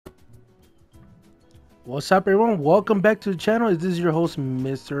What's up, everyone? Welcome back to the channel. This is your host,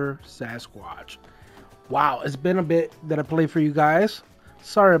 Mr. Sasquatch. Wow, it's been a bit that I played for you guys.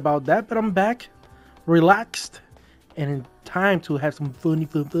 Sorry about that, but I'm back, relaxed, and in time to have some fun.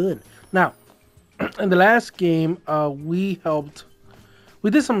 Now, in the last game, we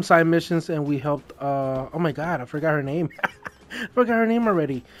did some side missions, and we helped. Oh my God, I forgot her name. Forgot her name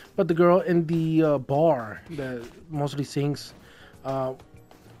already. But the girl in the bar that mostly sings. Uh,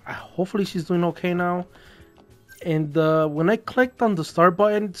 Hopefully, she's doing okay now. And when I clicked on the start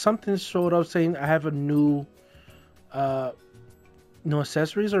button, something showed up saying I have a uh, new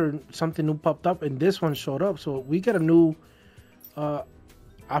accessories or something new popped up, and this one showed up. So we get a new uh,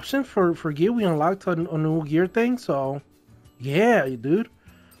 option for gear. We unlocked a new gear thing. So yeah, dude.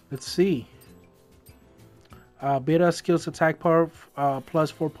 Let's see. Beta skills attack power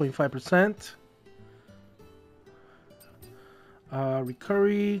plus 4.5%.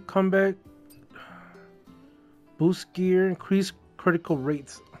 Recovery, combat, boost gear, increase critical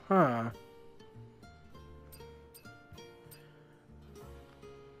rates. Huh.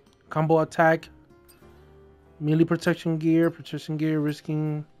 Combo attack, melee protection gear,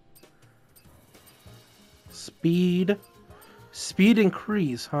 risking speed. Speed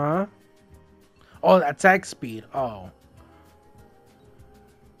increase, huh? Oh, attack speed. Oh.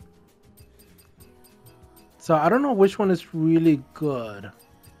 So I don't know which one is really good.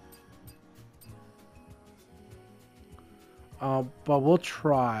 But we'll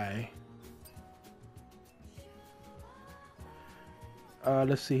try.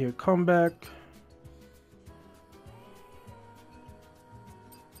 Let's see here. Comeback.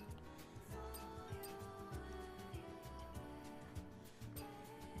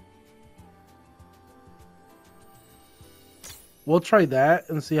 We'll try that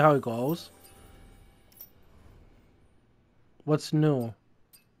and see how it goes. What's new?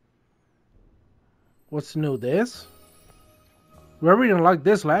 What's new? This? We already unlocked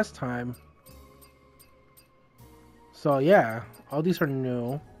this last time. So yeah, all these are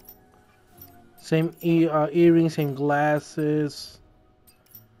new. Same earrings, same glasses.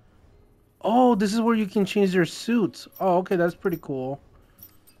 Oh, this is where you can change your suits. Oh, okay, that's pretty cool.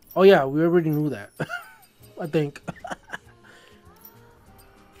 Oh yeah, we already knew that. I think.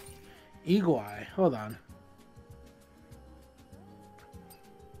 Eagle Eye. Hold on.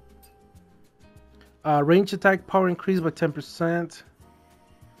 Range attack power increased by 10%.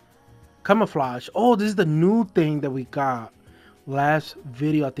 Camouflage. Oh, this is the new thing that we got last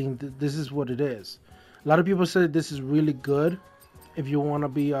video. I think this is what it is. A lot of people said this is really good if you want to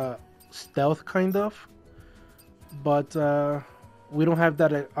be a stealth kind of, but we don't have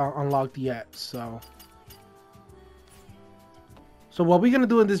that unlocked yet. So what we're gonna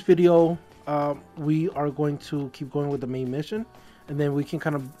do in this video, we are going to keep going with the main mission, and then we can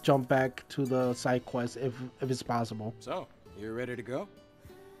kind of jump back to the side quest if it's possible. So, you ready to go?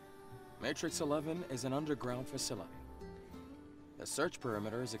 Matrix 11 is an underground facility. The search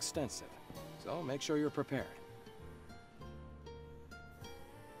perimeter is extensive, so make sure you're prepared.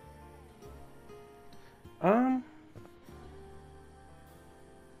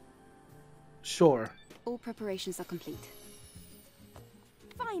 Sure. All preparations are complete.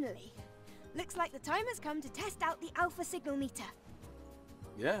 Finally! Looks like the time has come to test out the alpha signal meter.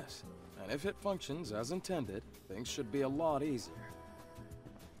 Yes, and if it functions as intended, things should be a lot easier.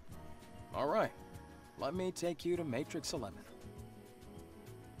 All right, let me take you to Matrix 11.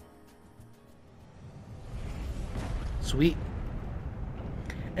 Sweet.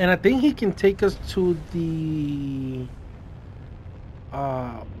 And I think he can take us to the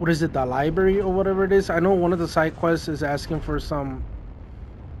what is it, the library or whatever it is. I know one of the side quests is asking for some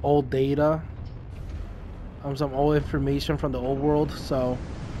old data, some old information from the old world, so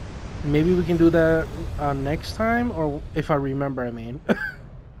maybe we can do that next time, or if I remember, I mean.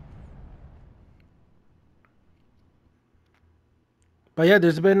 But yeah,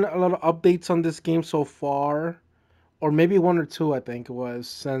 there's been a lot of updates on this game so far, or maybe one or two, I think it was,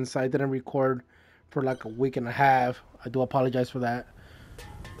 since I didn't record for like a week and a half. I do apologize for that.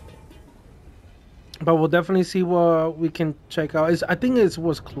 But we'll definitely see what we can check out. I think it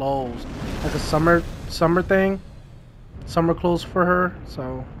was closed, like a summer thing, summer close for her.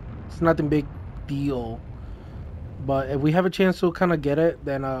 So it's nothing big deal. But if we have a chance to kind of get it,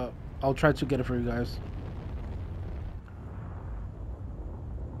 then I'll try to get it for you guys.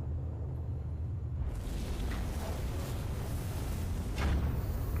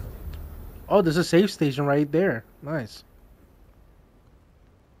 Oh, there's a save station right there. Nice.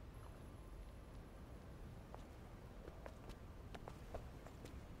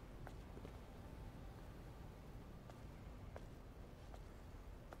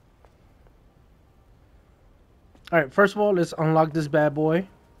 All right, first of all, let's unlock this bad boy.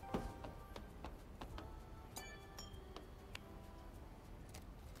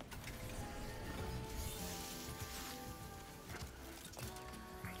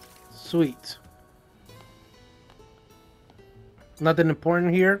 Sweet. Nothing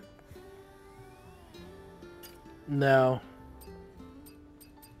important here? No.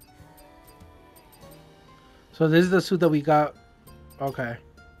 So this is the suit that we got. Okay.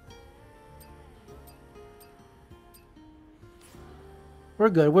 We're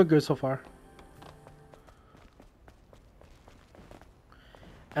good. We're good so far.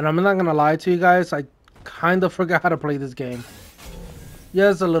 And I'm not gonna lie to you guys. I kind of forgot how to play this game.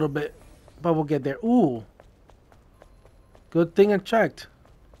 Yes, a little bit. But we'll get there. Ooh. Good thing I checked.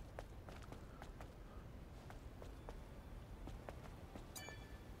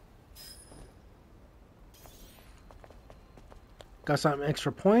 Got some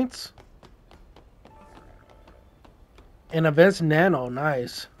extra points. And advanced nano,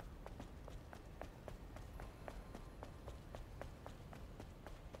 nice.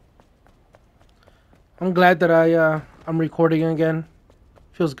 I'm glad that I'm recording again.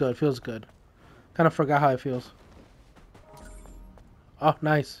 Feels good, feels good. Kind of forgot how it feels. Oh,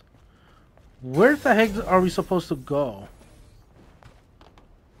 nice. Where the heck are we supposed to go?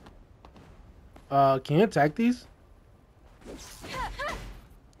 Can you attack these?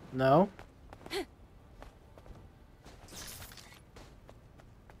 No.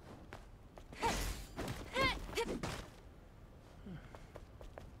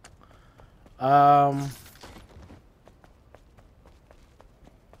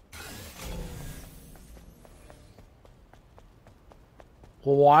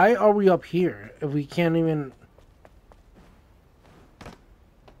 Why are we up here if we can't even...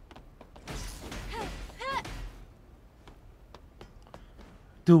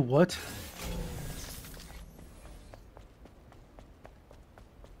 Do what?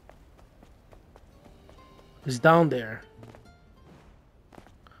 It's down there.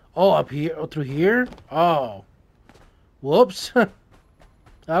 Oh, up here? Oh, through here? Oh. Whoops.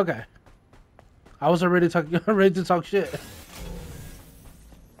 Okay. I was already talking, ready to talk shit.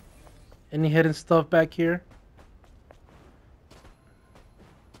 Any hidden stuff back here?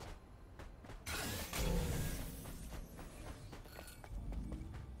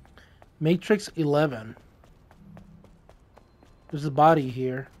 Matrix 11. There's a body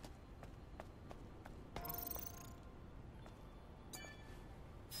here.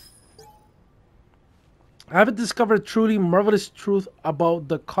 I haven't discovered truly marvelous truth about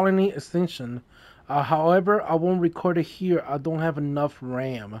the colony extinction. However, I won't record it here. I don't have enough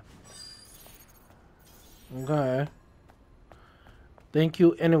RAM. Okay. Thank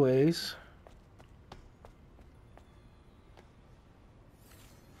you anyways.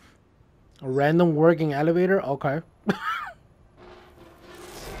 A random working elevator? Okay.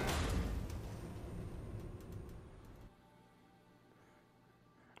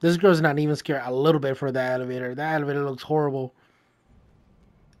 This girl's not even scared a little bit for that elevator. That elevator looks horrible.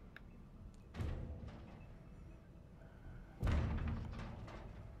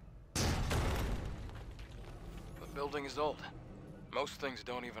 The building is old. Most things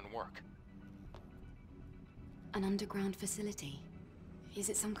don't even work. An underground facility. Is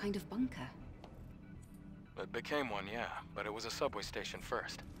it some kind of bunker? It became one, yeah, but it was a subway station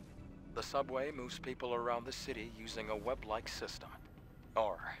first. The subway moves people around the city using a web-like system.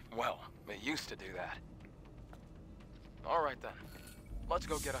 Or, well, it used to do that. Alright then. Let's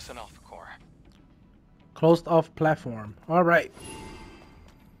go get us an Alpha Core. Closed off platform. Alright.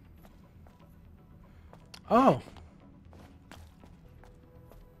 Oh.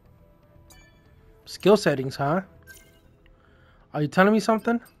 Skill settings, huh? Are you telling me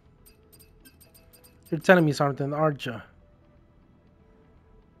something? You're telling me something, aren't you?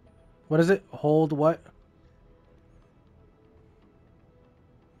 What is it? Hold what?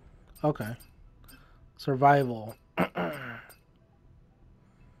 Okay. Survival. I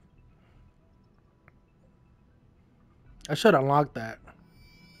should unlock that.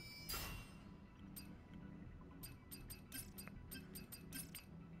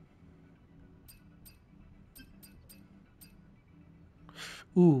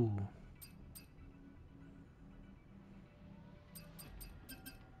 Ooh.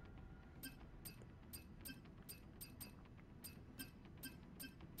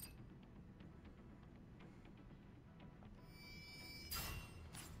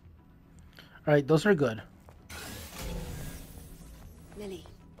 Alright, those are good. Lily,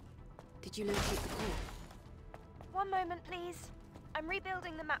 did you locate the core? One moment, please. I'm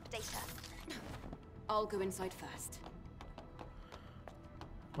rebuilding the map data. I'll go inside first.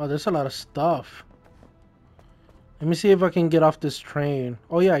 Wow, there's a lot of stuff. Let me see if I can get off this train.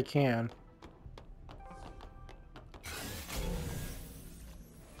 Oh yeah, I can.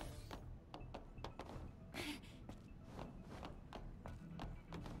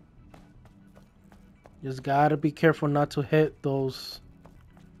 Just gotta be careful not to hit those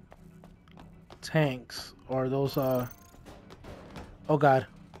tanks or those oh god.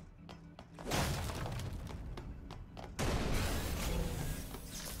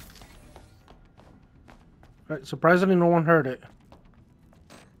 Right, surprisingly no one heard it.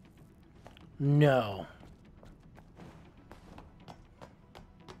 No.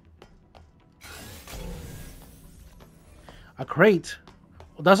 A crate.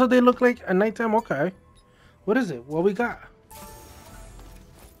 Well, that's what they look like at nighttime. Okay. What is it? What we got?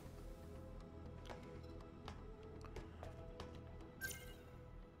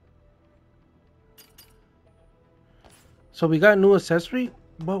 So we got a new accessory,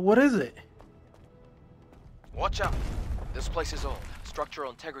 but what is it? Watch out. This place is old.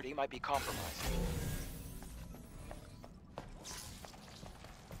 Structural integrity might be compromised.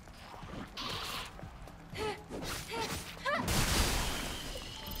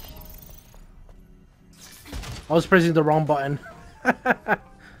 I was pressing the wrong button. I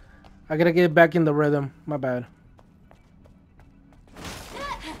gotta get back in the rhythm. My bad.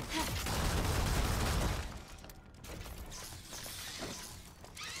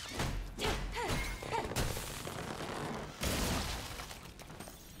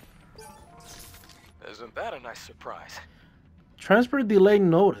 Isn't that a nice surprise? Transport delay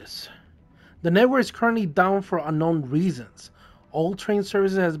notice. The network is currently down for unknown reasons. All train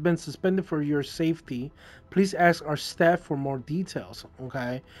services has been suspended for your safety. Please ask our staff for more details.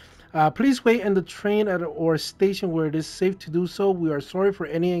 Okay. Please wait in the train at or station where it is safe to do so. We are sorry for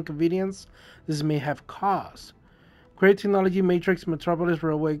any inconvenience this may have caused. Great Technology Matrix Metropolis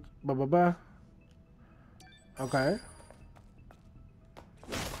Railway. Blah blah blah. Okay.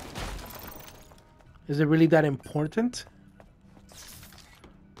 Is it really that important?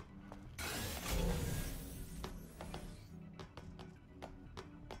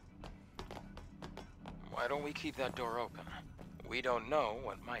 Why don't we keep that door open? We don't know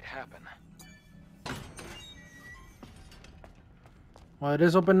what might happen. Well, it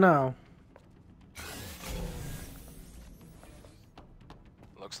is open now.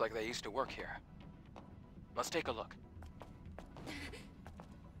 Looks like they used to work here. Let's take a look.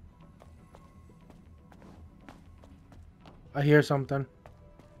 I hear something.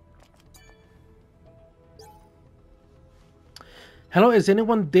 Hello, is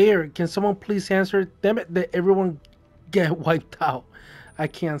anyone there? Can someone please answer? Damn it, that everyone get wiped out. I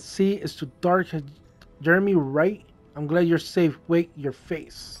can't see. It's too dark. Jeremy, right? I'm glad you're safe. Wait, your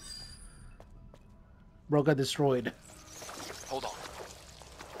face. Bro got destroyed. Hold on.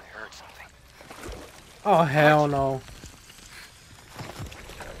 I heard something. Oh, hell no.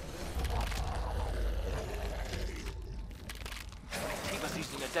 Naytiba's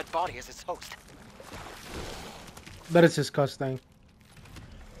using a dead body as its host. That is disgusting.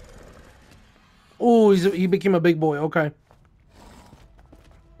 Oh, he became a big boy. Okay.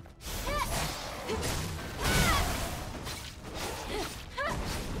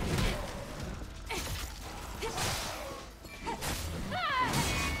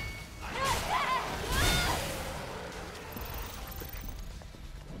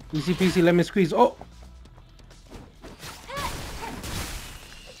 Easy peasy, let me squeeze. Oh!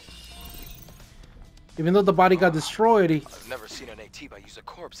 Even though the body got destroyed, I've never seen a Naytiba use a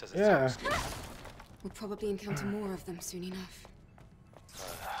corpse as its yeah. host. We'll probably encounter more of them soon enough.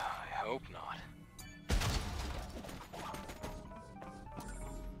 I hope not.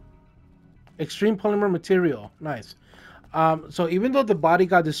 Extreme polymer material. Nice. So even though the body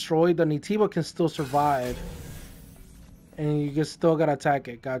got destroyed, the Naytiba can still survive. And you just still gotta attack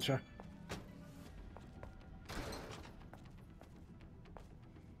it. Gotcha.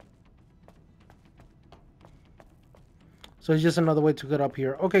 So it's just another way to get up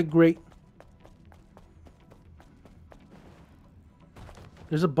here. Okay, great.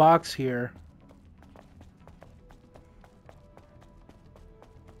 There's a box here.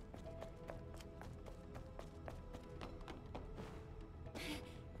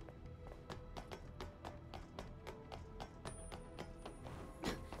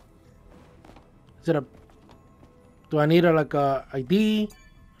 Is it a... Do I need like a ID?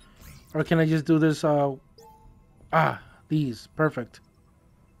 Or can I just do this? These. Perfect.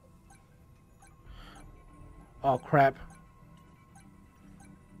 Oh, crap.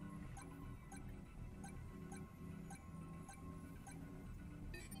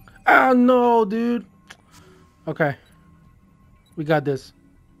 Ah, no, dude. Okay. We got this.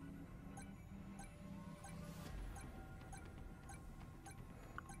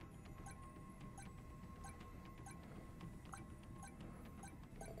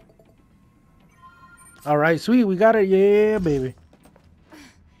 All right, sweet. We got it. Yeah, baby.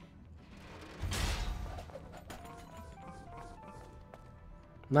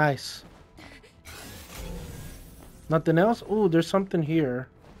 Nice. Nothing else? Oh, there's something here.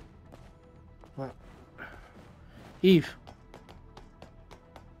 Eve.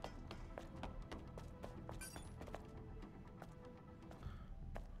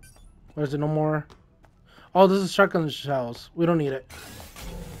 Where's it? No more? Oh, this is shotgun shells. We don't need it.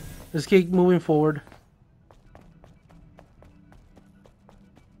 Let's keep moving forward.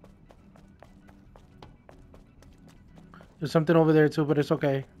 There's something over there too, but it's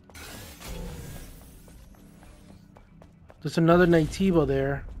okay. There's another Naytiba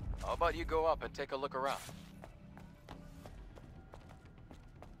there. How about you go up and take a look around?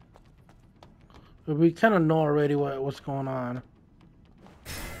 But we kind of know already what's going on.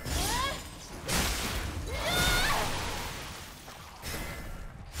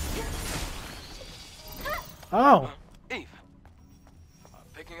 Oh! Eve!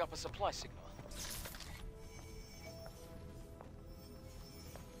 Picking up a supply signal.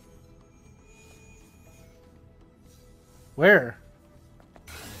 Where?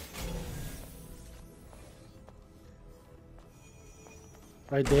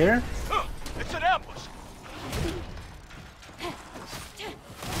 Right there? It's an ambush!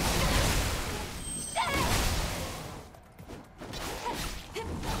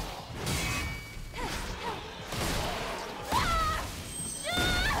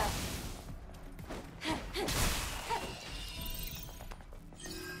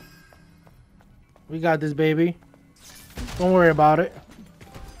 We got this, baby. Don't worry about it.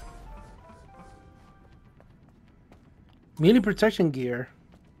 Melee protection gear.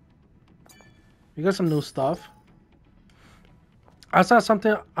 We got some new stuff. I saw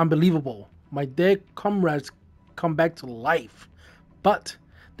something unbelievable. My dead comrades come back to life, but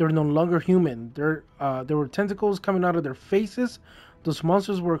they're no longer human. There were tentacles coming out of their faces. Those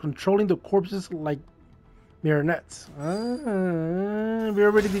monsters were controlling the corpses like marionettes. We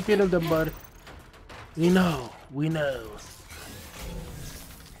already defeated them, bud. We know. We know.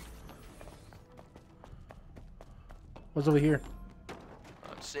 What's over here?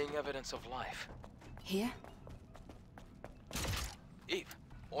 I'm seeing evidence of life. Here? Eve,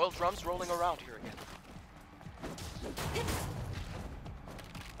 oil drums rolling around here again.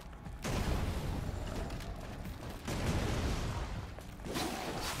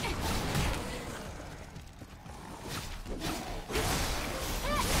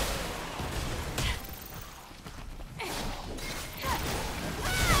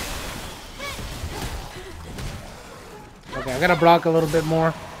 Okay, I gotta block a little bit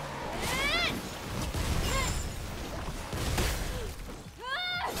more.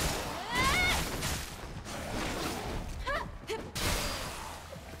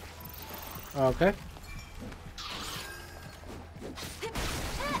 Okay.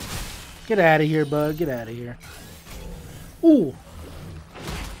 Get out of here, bud. Get out of here. Ooh.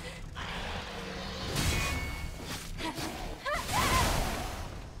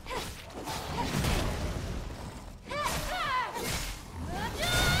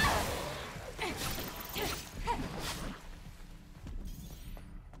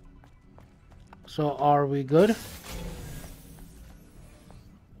 So are we good?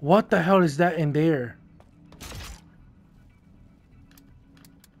 What the hell is that in there?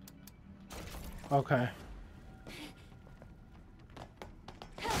 Okay.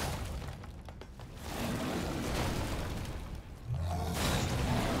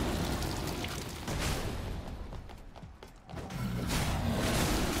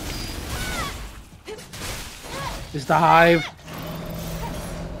 It's the hive.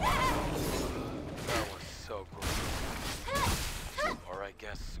 That was so gross. Or I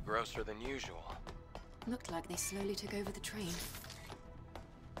guess grosser than usual. Looked like they slowly took over the train.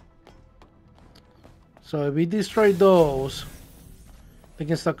 So if we destroy those, they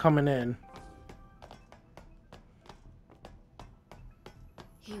can start coming in.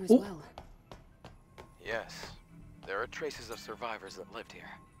 Here as Ooh. well. Yes, there are traces of survivors that lived here.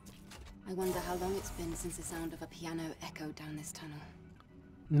 I wonder how long it's been since the sound of a piano echoed down this tunnel.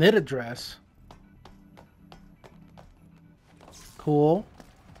 Knitted dress. Cool.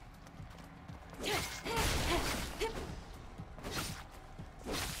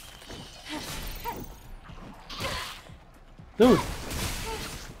 Dude.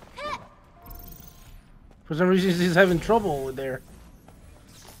 For some reason he's having trouble with there.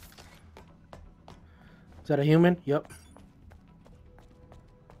 Is that a human? Yep.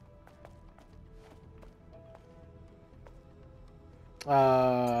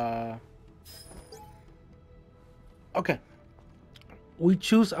 Okay. We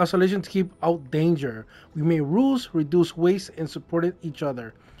choose isolation to keep out danger. We made rules, reduce waste, and supported each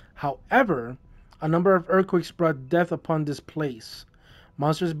other. However, a number of earthquakes brought death upon this place.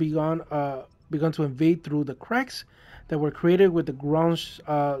 Monsters began to invade through the cracks that were created when the ground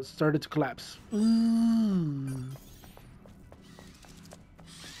started to collapse. Ooh.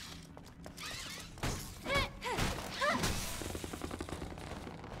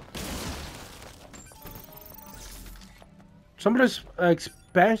 Somebody's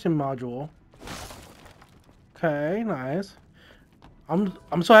expansion module. Okay, nice.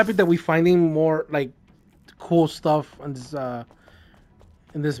 I'm so happy that we're finding more like cool stuff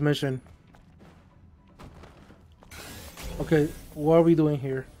in this mission. Okay, what are we doing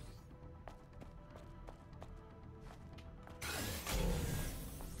here?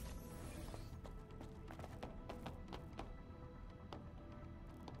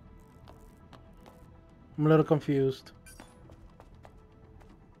 I'm a little confused.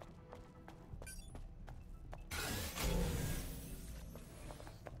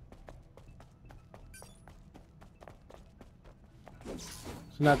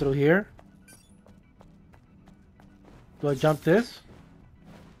 It's not through here. Do I jump this?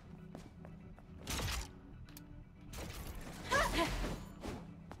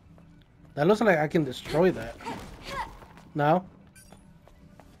 That looks like I can destroy that. No?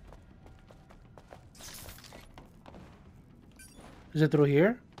 Is it through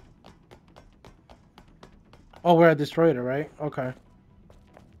here? Oh, where I destroyed it, right? Okay.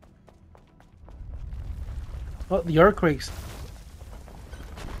 Oh, the earthquakes.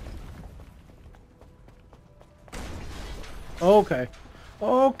 Okay.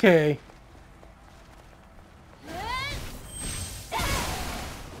 Okay.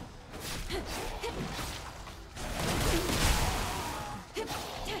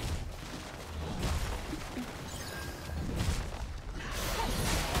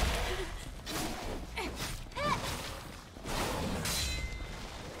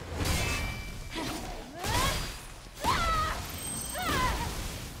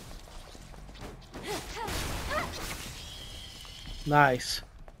 Nice.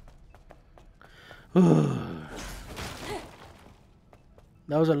 That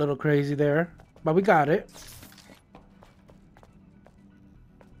was a little crazy there, but we got it.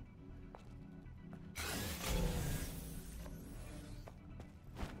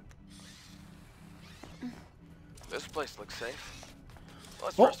 This place looks safe.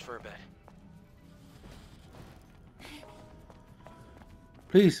 Let's Oh. rest for a bit.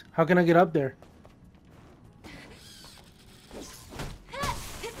 Please, how can I get up there?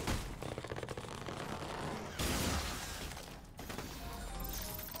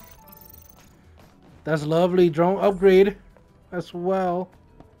 That's lovely. Drone upgrade as well.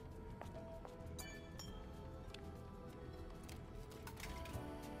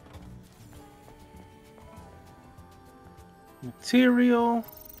 Material.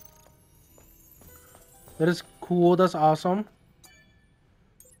 That is cool. That's awesome.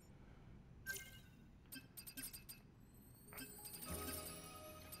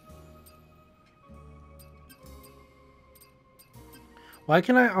 Why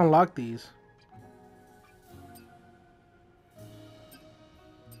can I unlock these?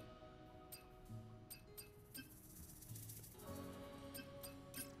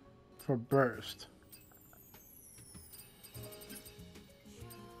 For burst.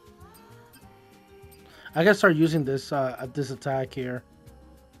 I gotta start using this this attack here.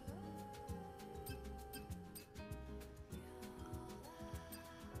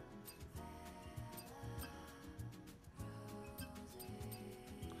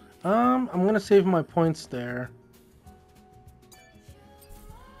 I'm gonna save my points there.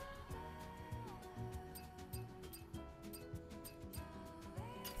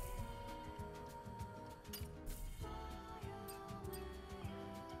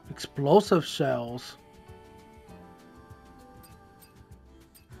 Explosive shells.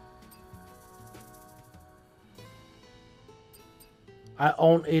 I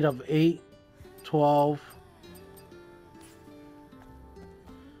own 8 of 8, 12.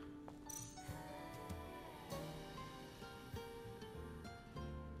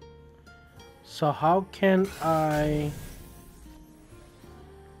 So how can I...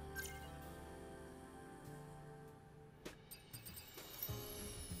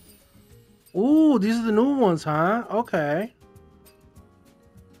 Ooh, these are the new ones, huh? Okay.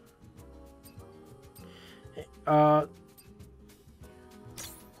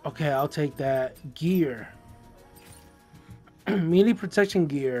 Okay, I'll take that. Gear. Melee protection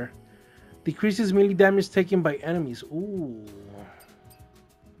gear. Decreases melee damage taken by enemies. Ooh.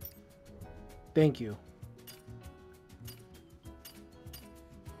 Thank you.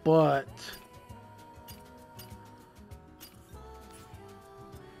 but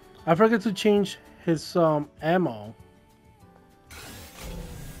I forgot to change his ammo.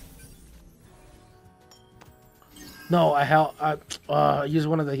 No, I used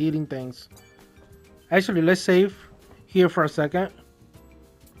one of the heating things. Actually, let's save here for a second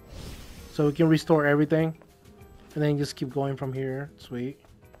so we can restore everything, and then just keep going from here. Sweet.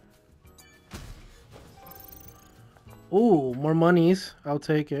 Ooh, more monies. I'll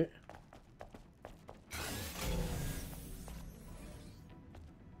take it.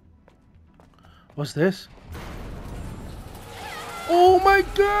 What's this? Oh my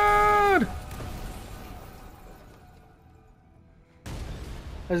god!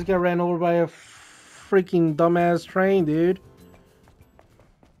 I just got ran over by a freaking dumbass train, dude.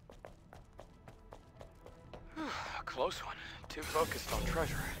 A close one. Too focused on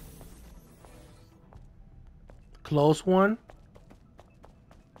treasure. Close one?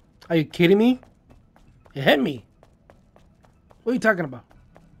 Are you kidding me? It hit me. What are you talking about?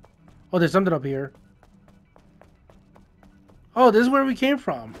 Oh, there's something up here. Oh, this is where we came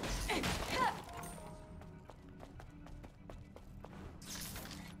from.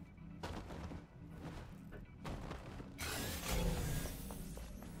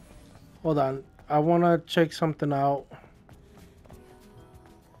 Hold on. I want to check something out.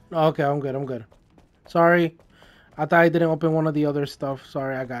 Okay, I'm good. I'm good. Sorry. I thought I didn't open one of the other stuff.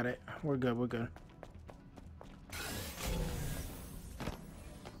 Sorry, I got it. We're good. We're good.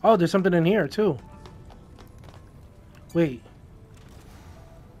 Oh, there's something in here, too. Wait.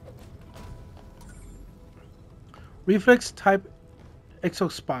 Reflex type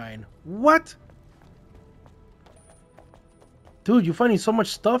exospine. What? Dude, you're finding so much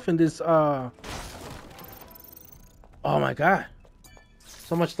stuff in this, Oh my god.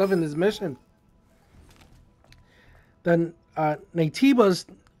 So much stuff in this mission. Then, Naytibas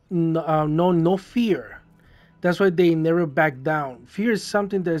know no fear. That's why they never back down. Fear is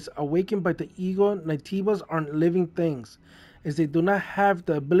something that is awakened by the ego. Naytibas aren't living things, as they do not have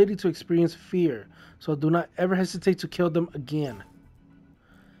the ability to experience fear. So do not ever hesitate to kill them again.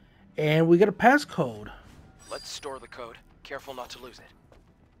 And we got a passcode. Let's store the code. Careful not to lose it.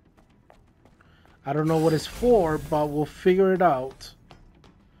 I don't know what it's for, but we'll figure it out.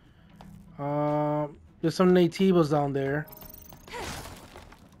 There's some Naytibas down there.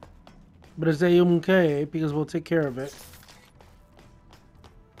 But it's okay because we'll take care of it.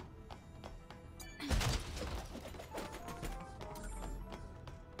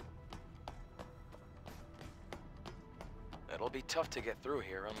 It'll be tough to get through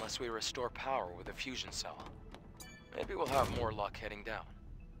here unless we restore power with a fusion cell. Maybe we'll have more luck heading down.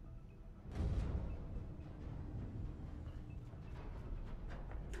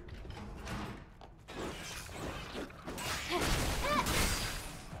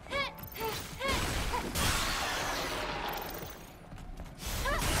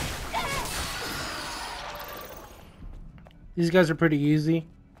 These guys are pretty easy.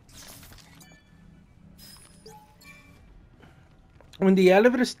 When the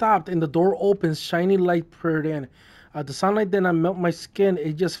elevator stopped and the door opens, shiny light poured in. The sunlight did not melt my skin.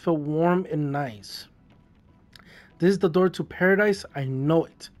 It just felt warm and nice. This is the door to paradise. I know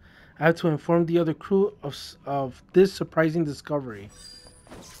it. I have to inform the other crew of this surprising discovery.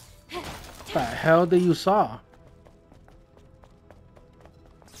 What the hell did you saw?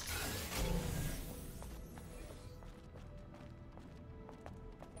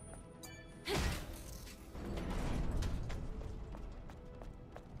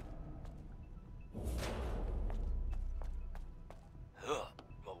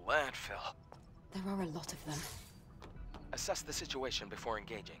 Landfill. There are a lot of them. Assess the situation before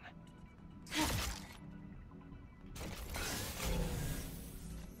engaging.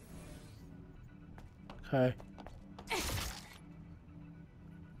 Okay.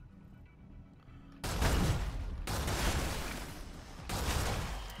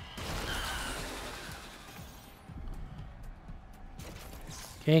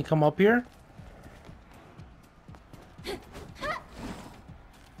 Can you come up here?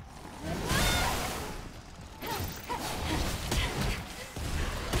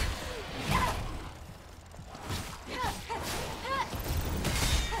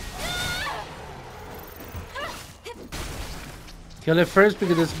 Kill it first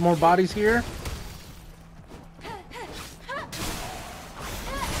because there's more bodies here.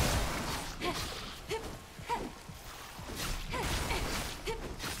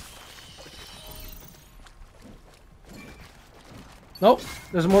 Nope,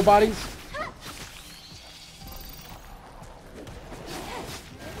 there's more bodies.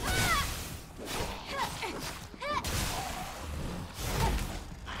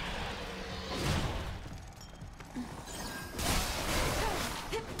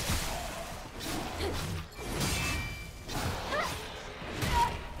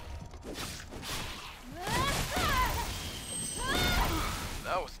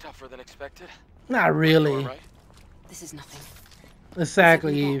 tougher than expected? Not You really. all right? This is nothing.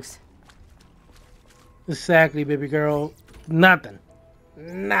 Exactly, Open the Eve. box. Exactly, baby girl. Nothing.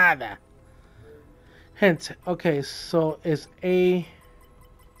 Nada. Hint. Okay, so it's A,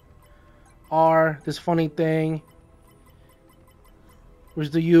 R, this funny thing.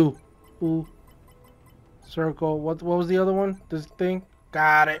 Where's the U? Ooh. Circle. What was the other one? This thing?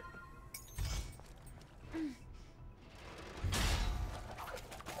 Got it.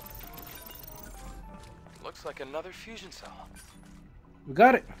 Looks like another fusion cell. We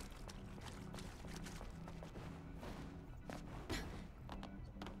got it.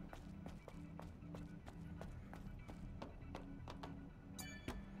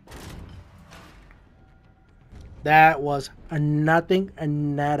 That was a nothing, a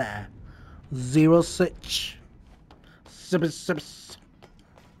nada. 06. Sips.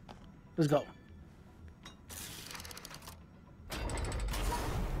 Let's go.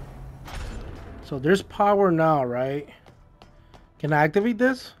 So there's power now, right? Can I activate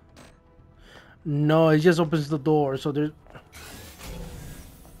this? No, it just opens the door. So there's...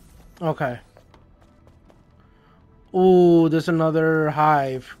 Okay. Ooh, there's another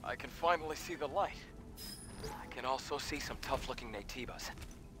hive. I can finally see the light. I can also see some tough-looking Naytibas.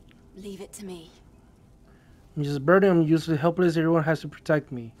 Leave it to me. I'm just burdened. I'm useless, helpless. Everyone has to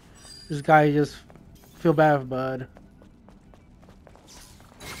protect me. This guy just feel bad, bud.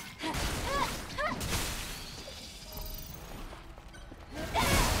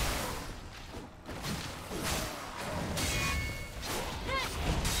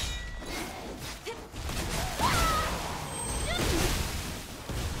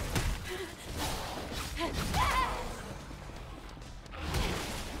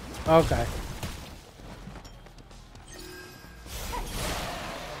 Okay.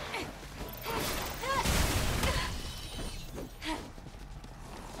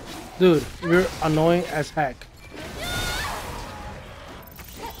 Dude, you're annoying as heck.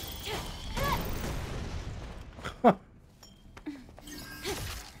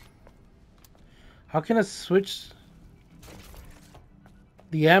 How can I switch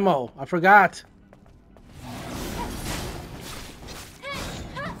the ammo? I forgot.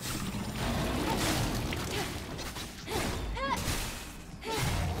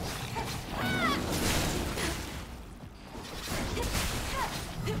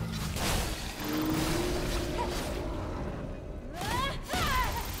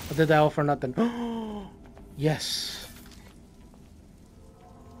 I did that all for nothing. Yes.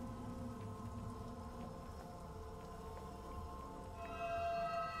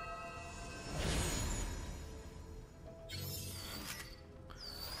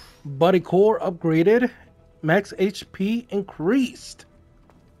 Body core upgraded. Max HP increased.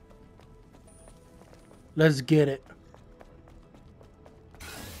 Let's get it.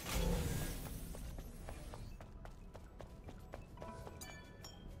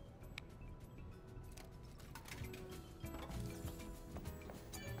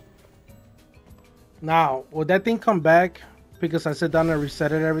 Now, will that thing come back because I sit down and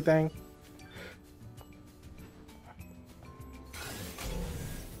resetted everything?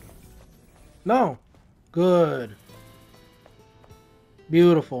 No. Good.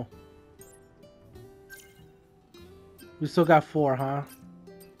 Beautiful. We still got 4, huh?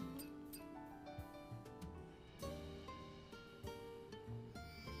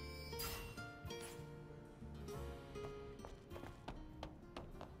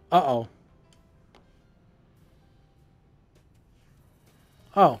 Uh-oh.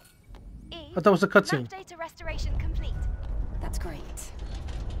 Oh. Eve, I thought it was a cutscene. map data restoration complete. That's great.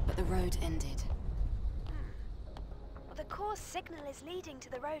 But the road ended. Well, the core signal is leading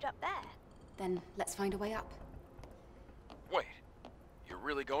to the road up there. Then let's find a way up. Wait, you're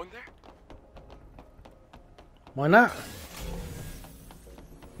really going there? Why not?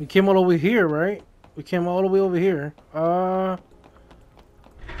 We came all the way here, right? We came all the way over here. Are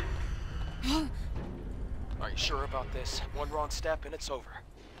you sure about this? One wrong step and it's over.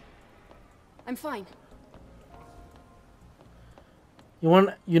 I'm fine.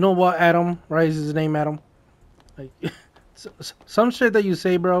 You know what, Adam? Right? Is his name Adam? Like, some shit that you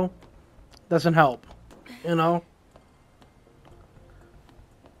say, bro, doesn't help. You know?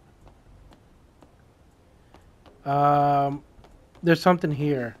 There's something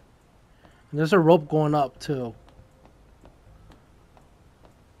here. And there's a rope going up too.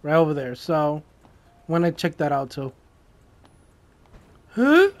 Right over there. So, when I check that out too.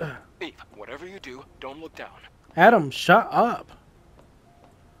 Eve, whatever you do, don't look down. Adam, shut up.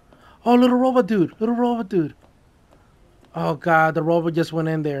 Oh, little robot dude. Little robot dude. Oh, God. The robot just went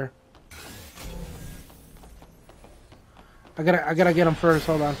in there. I gotta get him first.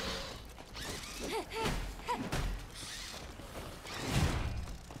 Hold on.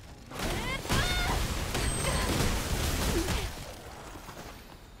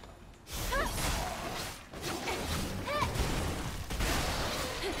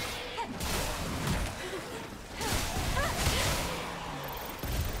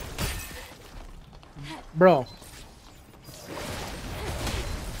 Bro.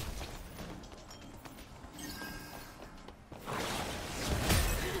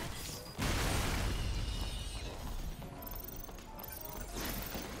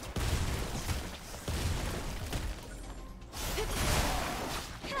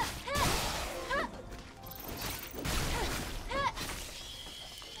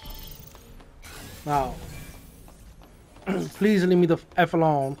 Now, please leave me the F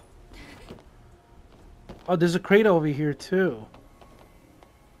alone. Oh, there's a crate over here too.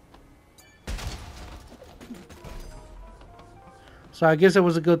 So I guess it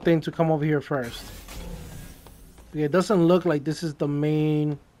was a good thing to come over here first. Yeah, it doesn't look like this is the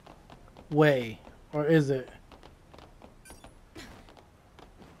main way, or is it?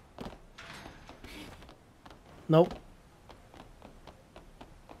 Nope.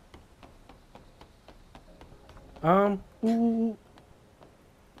 Ooh.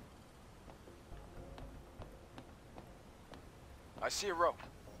 I see a rope.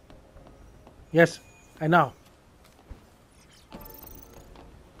 Yes, I know.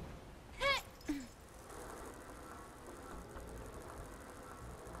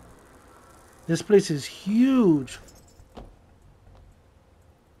 This place is huge.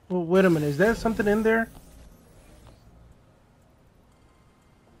 Well, wait a minute. Is there something in there?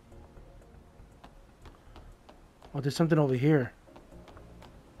 Oh, there's something over here.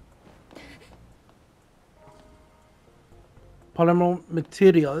 Polymer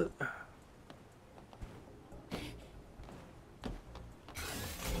material.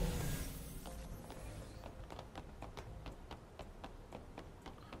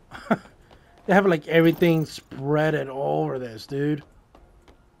 They have like everything spread it over this, dude.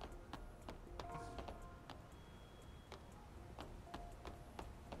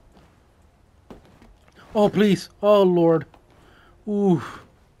 Oh, please. Oh, Lord. Ooh.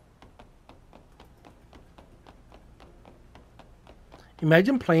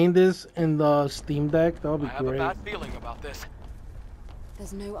 Imagine playing this in the Steam Deck. That would be great. I have a bad feeling about this.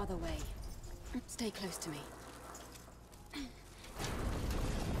 There's no other way. Stay close to me.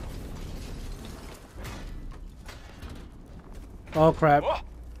 Oh, crap. Oh.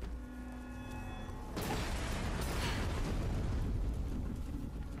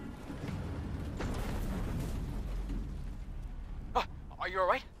 Are you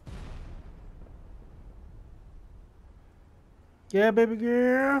alright? Yeah, baby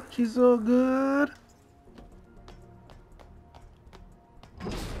girl. She's so good.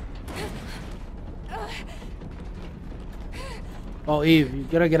 Oh, Eve, you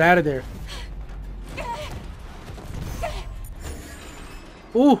gotta get out of there.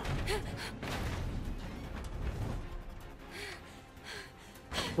 Ooh.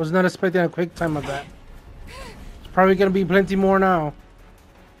 Was not expecting a quick time of that. It's probably gonna be plenty more now.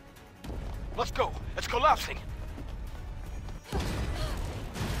 Let's go. It's collapsing.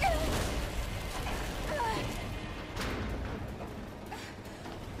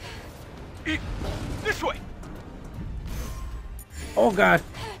 This way. Oh God.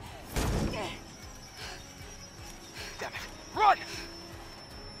 Damn it. Run.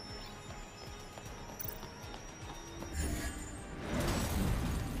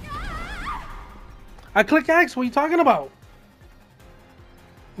 I click X. What are you talking about?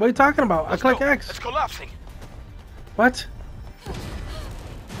 What are you talking about? Let's I click go. X. It's collapsing. What?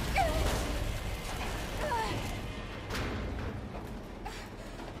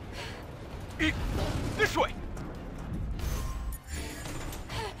 This way.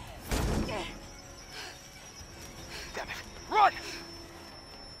 Damn it. Run.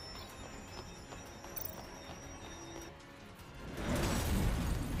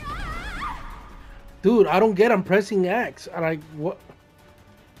 Dude, I don't get. I'm pressing X. And I what?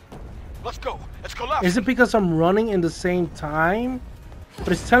 Let's go. It's collapsing. Is it because I'm running in the same time? But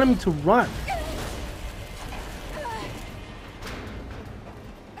it's telling me to run.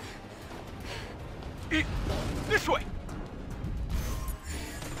 This way.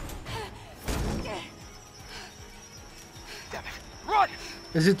 Damn it. Run.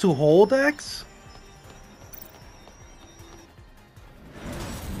 Is it to hold X?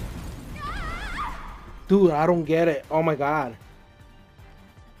 Dude, I don't get it. Oh my God.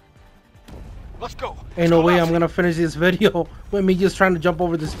 Let's go. Ain't no way I'm gonna finish this video with me just trying to jump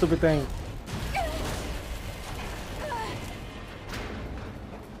over this stupid thing.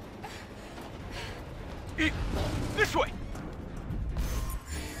 This way.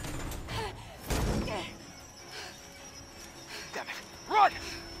 Damn it. Run.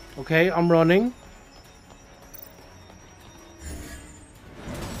 Okay, I'm running.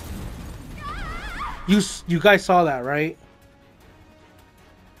 You guys saw that, right?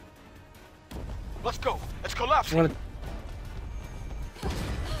 Let's go. It's I'm collapsing. gonna...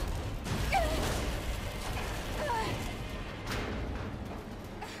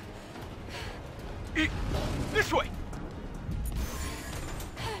 This way.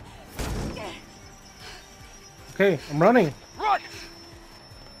 Okay, I'm running. Run.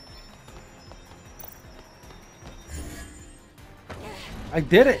 I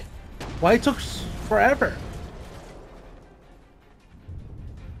did it. Why it took forever?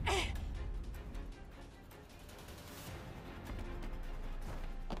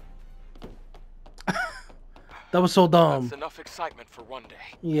 That was so dumb. That's enough excitement for one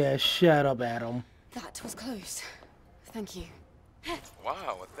day. Yeah, shut up, Adam. That was close. Thank you.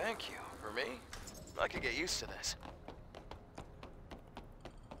 Wow, well, thank you. For me, I could get used to this.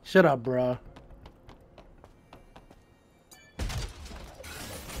 Shut up, bruh.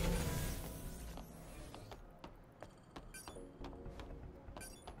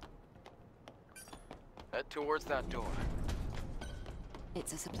 Head towards that door.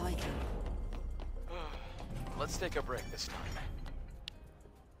 It's a supply camp. Let's take a break this time.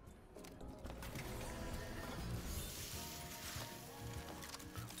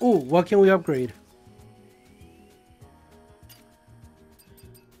 Ooh, what can we upgrade?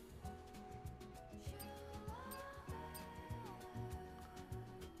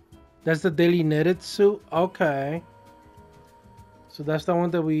 That's the daily knitted suit. Okay, so that's the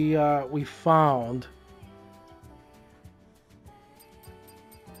one that we found.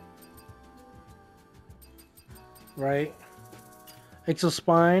 Right,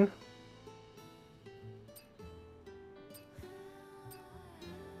 exospine.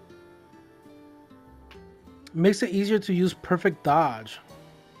 Makes it easier to use perfect dodge.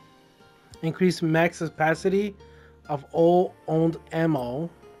 Increase max capacity of all owned ammo.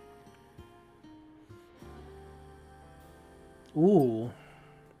 Ooh.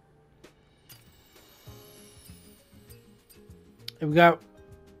 And we got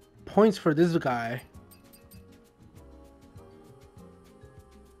points for this guy.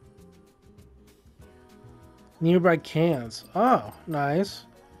 Nearby cans. Oh, nice.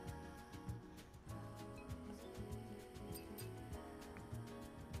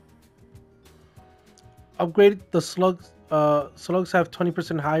 Upgrade the slugs. Slugs have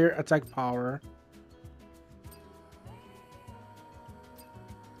 20% higher attack power.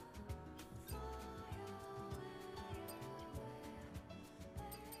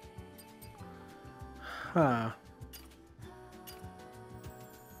 Huh.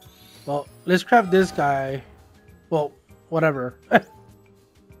 Well, let's craft this guy. Well, whatever.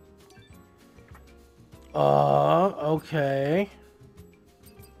 Okay.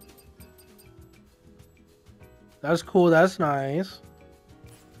 That's cool. That's nice.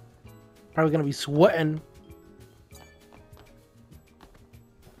 Probably gonna be sweating.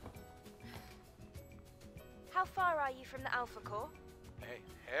 How far are you from the Alpha Core?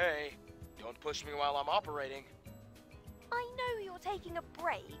 Hey, don't push me while I'm operating. I know you're taking a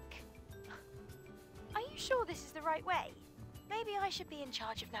break. Are you sure this is the right way? Maybe I should be in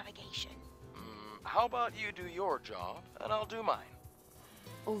charge of navigation. How about you do your job, and I'll do mine?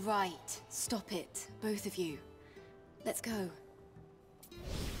 All right, stop it, both of you. Let's go.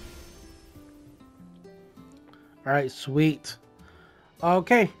 All right, sweet.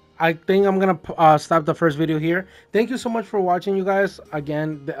 Okay, I think I'm gonna stop the first video here. Thank you so much for watching, you guys.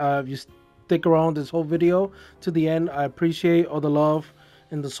 Again, if you stick around this whole video to the end, I appreciate all the love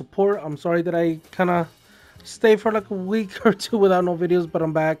and the support. I'm sorry that I kind of stayed for like a week or two without no videos, but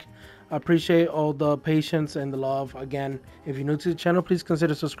I'm back. I appreciate all the patience and the love. Again, if you're new to the channel, please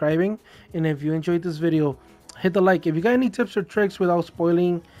consider subscribing, and if you enjoyed this video, hit the like. If you got any tips or tricks without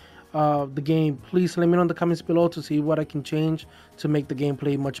spoiling the game, please let me know in the comments below to see what I can change to make the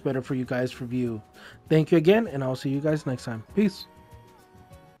gameplay much better for you guys for view. Thank you again, and I'll see you guys next time. Peace.